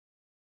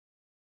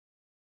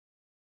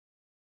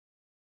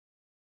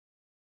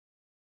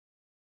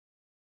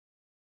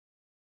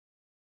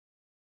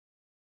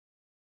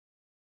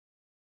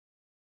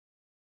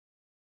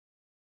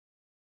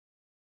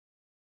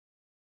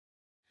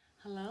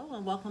Hello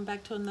and welcome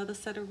back to another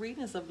set of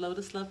readings of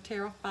Lotus Love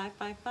Tarot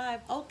 555.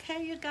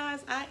 Okay, you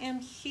guys, I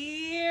am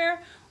here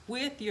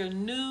with your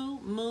new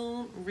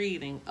moon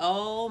reading.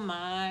 Oh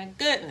my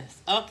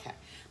goodness. Okay,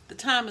 the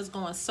time is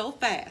going so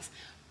fast.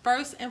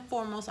 First and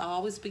foremost, I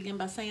always begin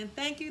by saying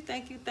thank you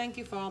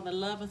for all the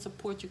love and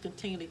support you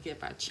continue to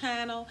give our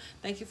channel.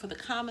 Thank you for the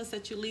comments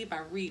that you leave.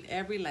 I read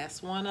every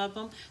last one of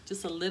them.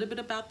 Just a little bit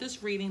about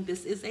this reading.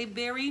 This is a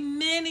very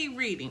mini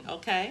reading,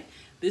 okay?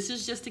 This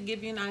is just to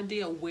give you an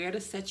idea of where to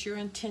set your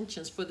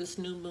intentions for this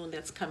new moon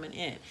that's coming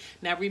in.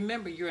 Now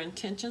remember, your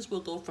intentions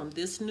will go from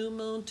this new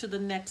moon to the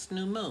next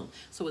new moon.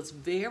 So it's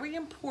very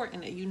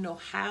important that you know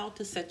how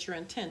to set your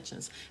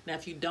intentions. Now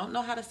if you don't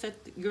know how to set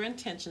your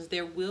intentions,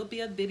 there will be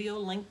a video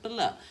link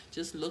below.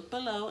 Just look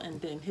below and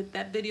then hit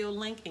that video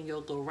link and you'll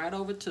go right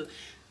over to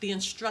the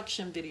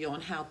instruction video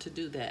on how to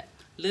do that.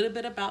 Little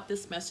bit about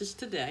this message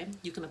today.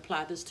 You can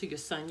apply this to your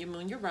sun, your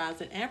moon, your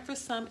rising, and for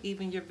some,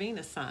 even your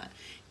Venus sign.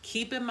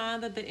 Keep in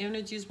mind that the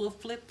energies will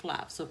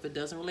flip-flop. So if it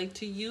doesn't relate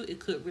to you, it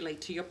could relate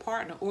to your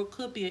partner, or it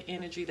could be an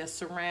energy that's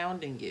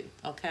surrounding you,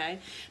 okay?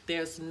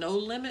 There's no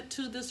limit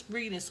to this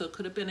reading. So it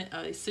could have been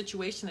a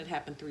situation that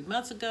happened 3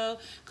 months ago,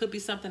 could be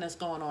something that's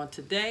going on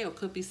today, or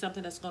could be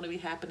something that's going to be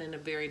happening in the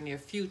very near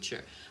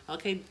future,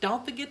 okay?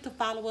 Don't forget to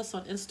follow us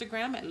on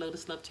Instagram at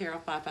Lotus Love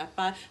Tarot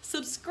 555.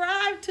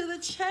 Subscribe to the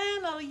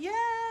channel, yes,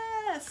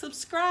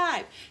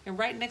 subscribe. And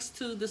right next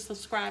to the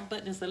subscribe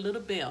button is a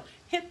little bell.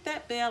 Hit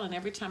that bell and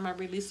every time I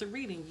release a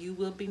reading, you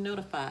will be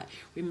notified.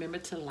 Remember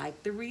to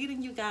like the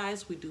reading, you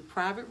guys. We do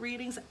private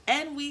readings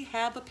and we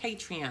have a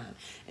Patreon.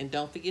 And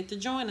don't forget to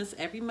join us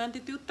every Monday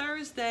through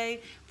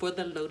Thursday for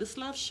the Lotus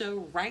Love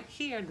Show right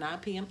here, 9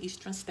 p.m.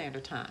 Eastern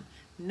Standard Time.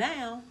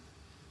 Now,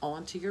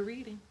 on to your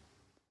reading.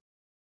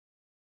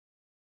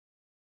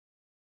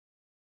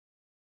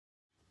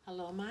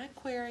 Hello, my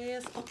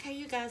Aquarius. Okay,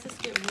 you guys, let's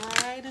get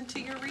right into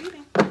your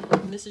reading.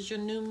 And this is your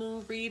new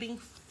moon reading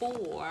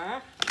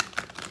for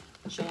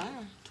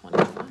July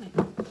 2020.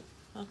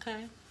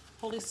 Okay.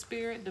 Holy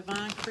Spirit,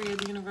 Divine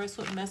Creator, Universe,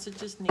 what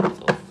messages need to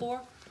go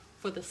forth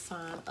for the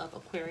sign of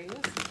Aquarius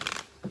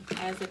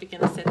as they begin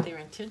to set their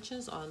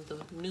intentions on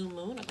the new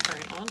moon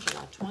occurring on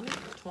July 20,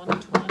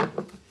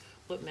 2020.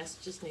 What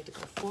messages need to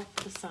go forth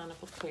for the sign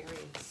of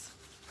Aquarius?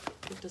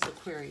 What does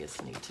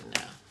Aquarius need to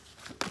know?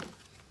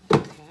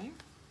 Okay.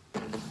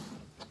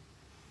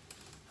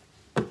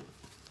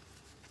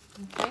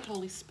 Okay,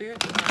 Holy Spirit,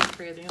 Divine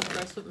Creator,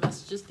 Universe, what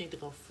messages need to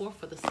go forth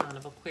for the sign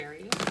of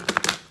Aquarius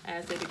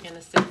as they begin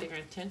to set their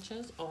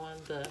intentions on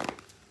the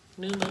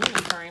new moon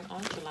occurring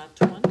on July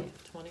 20th,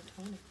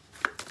 2020.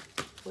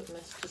 What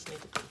messages need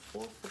to go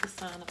forth for the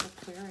sign of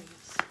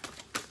Aquarius?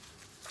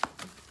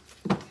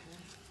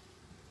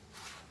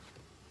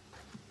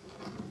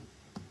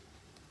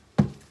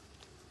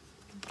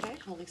 Okay,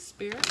 Holy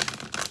Spirit,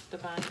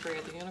 Divine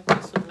Creator,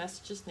 Universe, what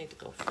messages need to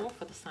go forth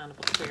for the sign of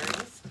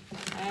Aquarius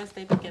as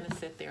they begin to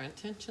set their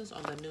intentions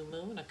on the new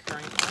moon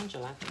occurring on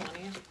July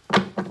 20th,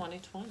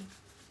 2020.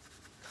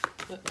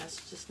 What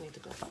messages need to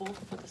go forth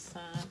for the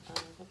sign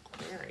of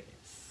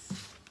Aquarius?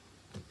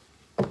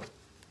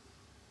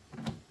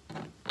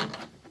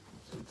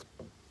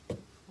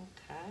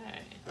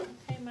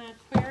 Okay, my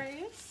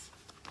Aquarius.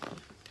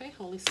 Okay,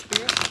 Holy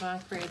Spirit,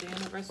 Divine Creator,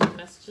 Universe, what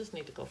messages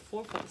need to go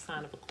forth for the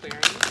sign of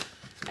Aquarius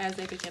as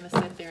they begin to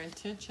set their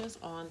intentions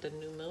on the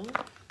new moon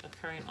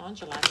occurring on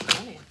July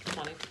 20th,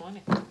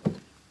 2020.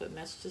 What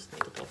messages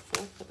need to go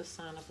forth for the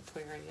sign of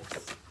Aquarius?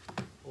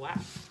 Wow.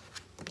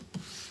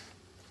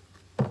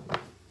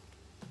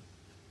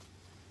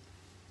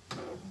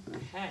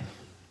 Okay.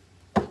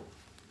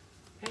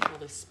 Okay,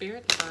 Holy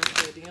Spirit, Divine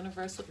Creator, the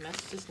Universe, what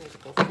messages need to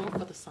go forth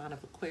for the sign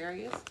of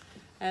Aquarius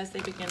as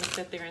they begin to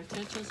set their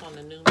intentions on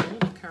the new moon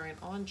occurring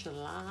on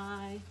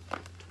July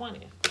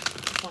 20th,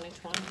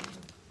 2020.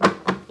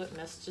 What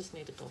messages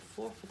need to go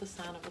forth for the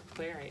sign of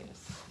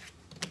Aquarius?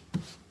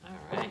 All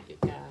right, you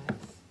guys.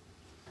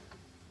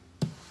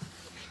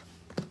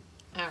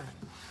 All right,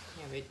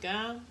 here we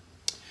go.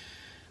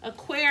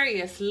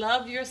 Aquarius,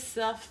 love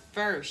yourself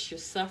first. Your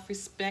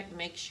self-respect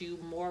makes you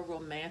more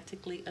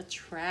romantically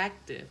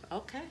attractive.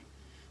 Okay,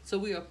 so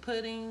we are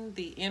putting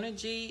the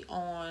energy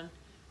on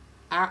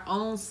our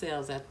own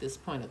selves at this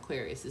point,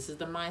 Aquarius. This is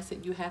the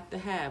mindset you have to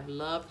have.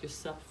 Love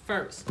yourself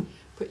first.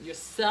 Put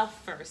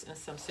yourself first in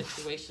some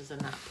situations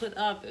and not put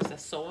others.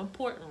 That's so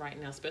important right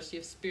now, especially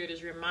if Spirit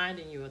is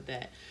reminding you of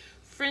that.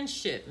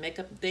 Friendship, make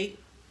a date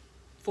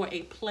for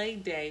a play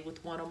day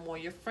with one or more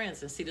of your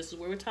friends. And see, this is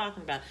what we're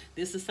talking about.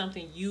 This is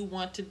something you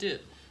want to do.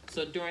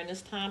 So during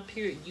this time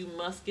period, you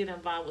must get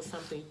involved with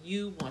something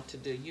you want to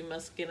do. You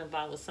must get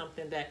involved with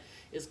something that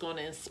is going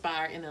to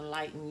inspire and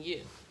enlighten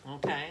you,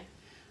 okay?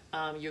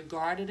 You're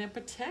guarded and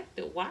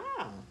protected.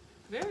 Wow,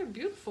 very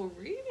beautiful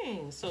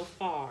reading so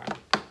far.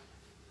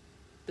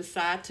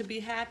 Decide to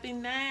be happy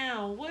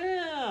now.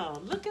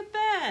 Well, look at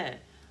that.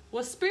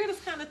 Well, Spirit is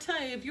kind of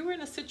telling you, if you're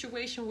in a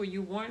situation where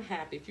you weren't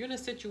happy, if you're in a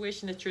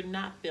situation that you're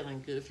not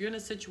feeling good, if you're in a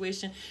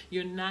situation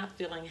you're not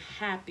feeling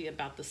happy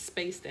about the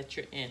space that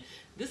you're in,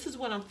 this is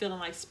what I'm feeling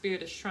like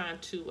Spirit is trying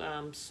to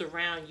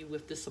surround you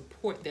with the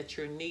support that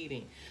you're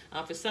needing.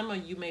 For some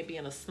of you may be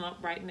in a slump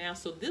right now,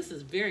 so this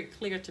is very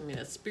clear to me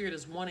that Spirit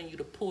is wanting you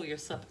to pull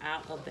yourself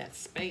out of that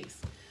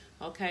space.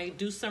 Okay,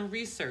 do some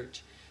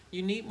research.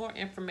 You need more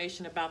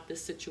information about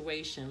this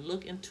situation.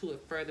 Look into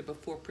it further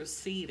before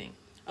proceeding.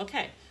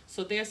 Okay,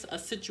 so there's a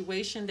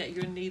situation that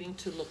you're needing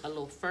to look a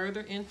little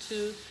further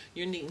into.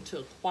 You're needing to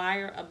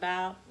inquire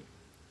about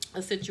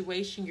a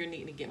situation. You're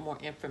needing to get more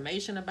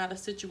information about a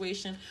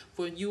situation.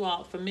 For you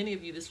all, for many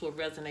of you, this will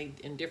resonate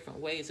in different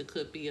ways. It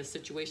could be a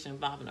situation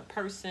involving a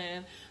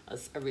person,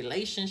 a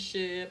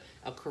relationship,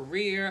 a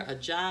career, a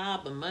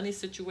job, a money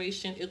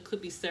situation. It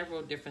could be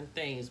several different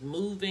things.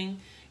 Moving,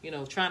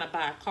 trying to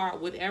buy a car.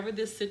 Whatever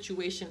this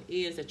situation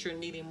is that you're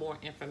needing more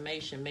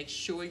information, make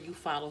sure you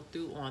follow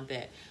through on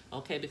that.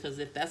 Okay, because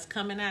if that's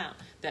coming out,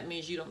 that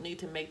means you don't need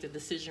to make the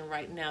decision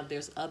right now.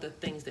 There's other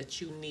things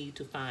that you need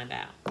to find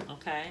out.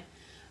 Okay.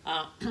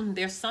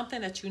 There's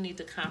something that you need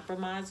to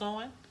compromise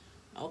on.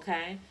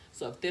 Okay,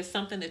 so if there's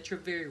something that you're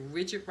very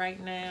rigid right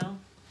now,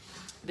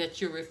 that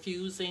you're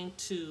refusing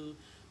to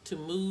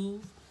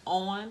move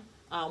on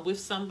with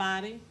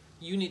somebody,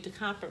 you need to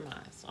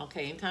compromise.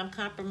 Okay, anytime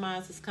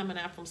compromise is coming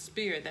out from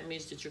Spirit, that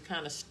means that you're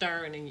kind of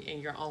stern in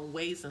your own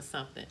ways and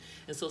something.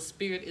 And so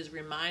Spirit is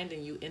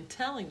reminding you and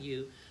telling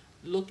you,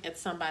 look at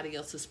somebody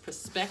else's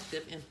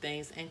perspective in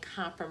things and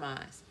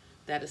compromise.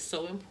 That is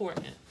so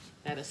important.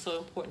 That is so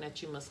important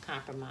that you must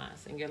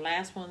compromise. And your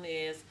last one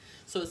is,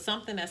 so it's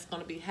something that's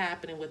going to be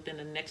happening within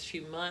the next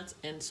few months.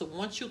 And so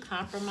once you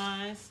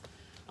compromise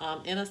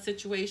in a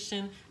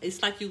situation,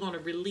 it's like you're going to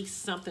release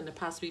something to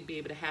possibly be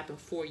able to happen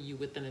for you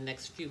within the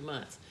next few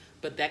months.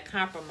 But that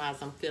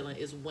compromise, I'm feeling,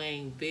 is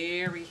weighing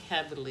very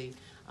heavily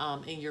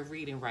in your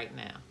reading right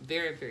now.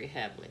 Very, very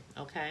heavily.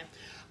 Okay.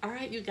 All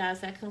right, you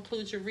guys, that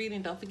concludes your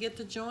reading. Don't forget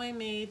to join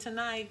me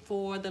tonight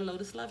for the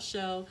Lotus Love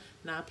Show,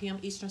 9 p.m.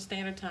 Eastern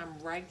Standard Time,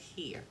 right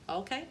here,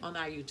 okay, on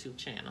our YouTube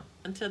channel.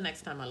 Until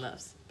next time, my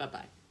loves.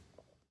 Bye-bye.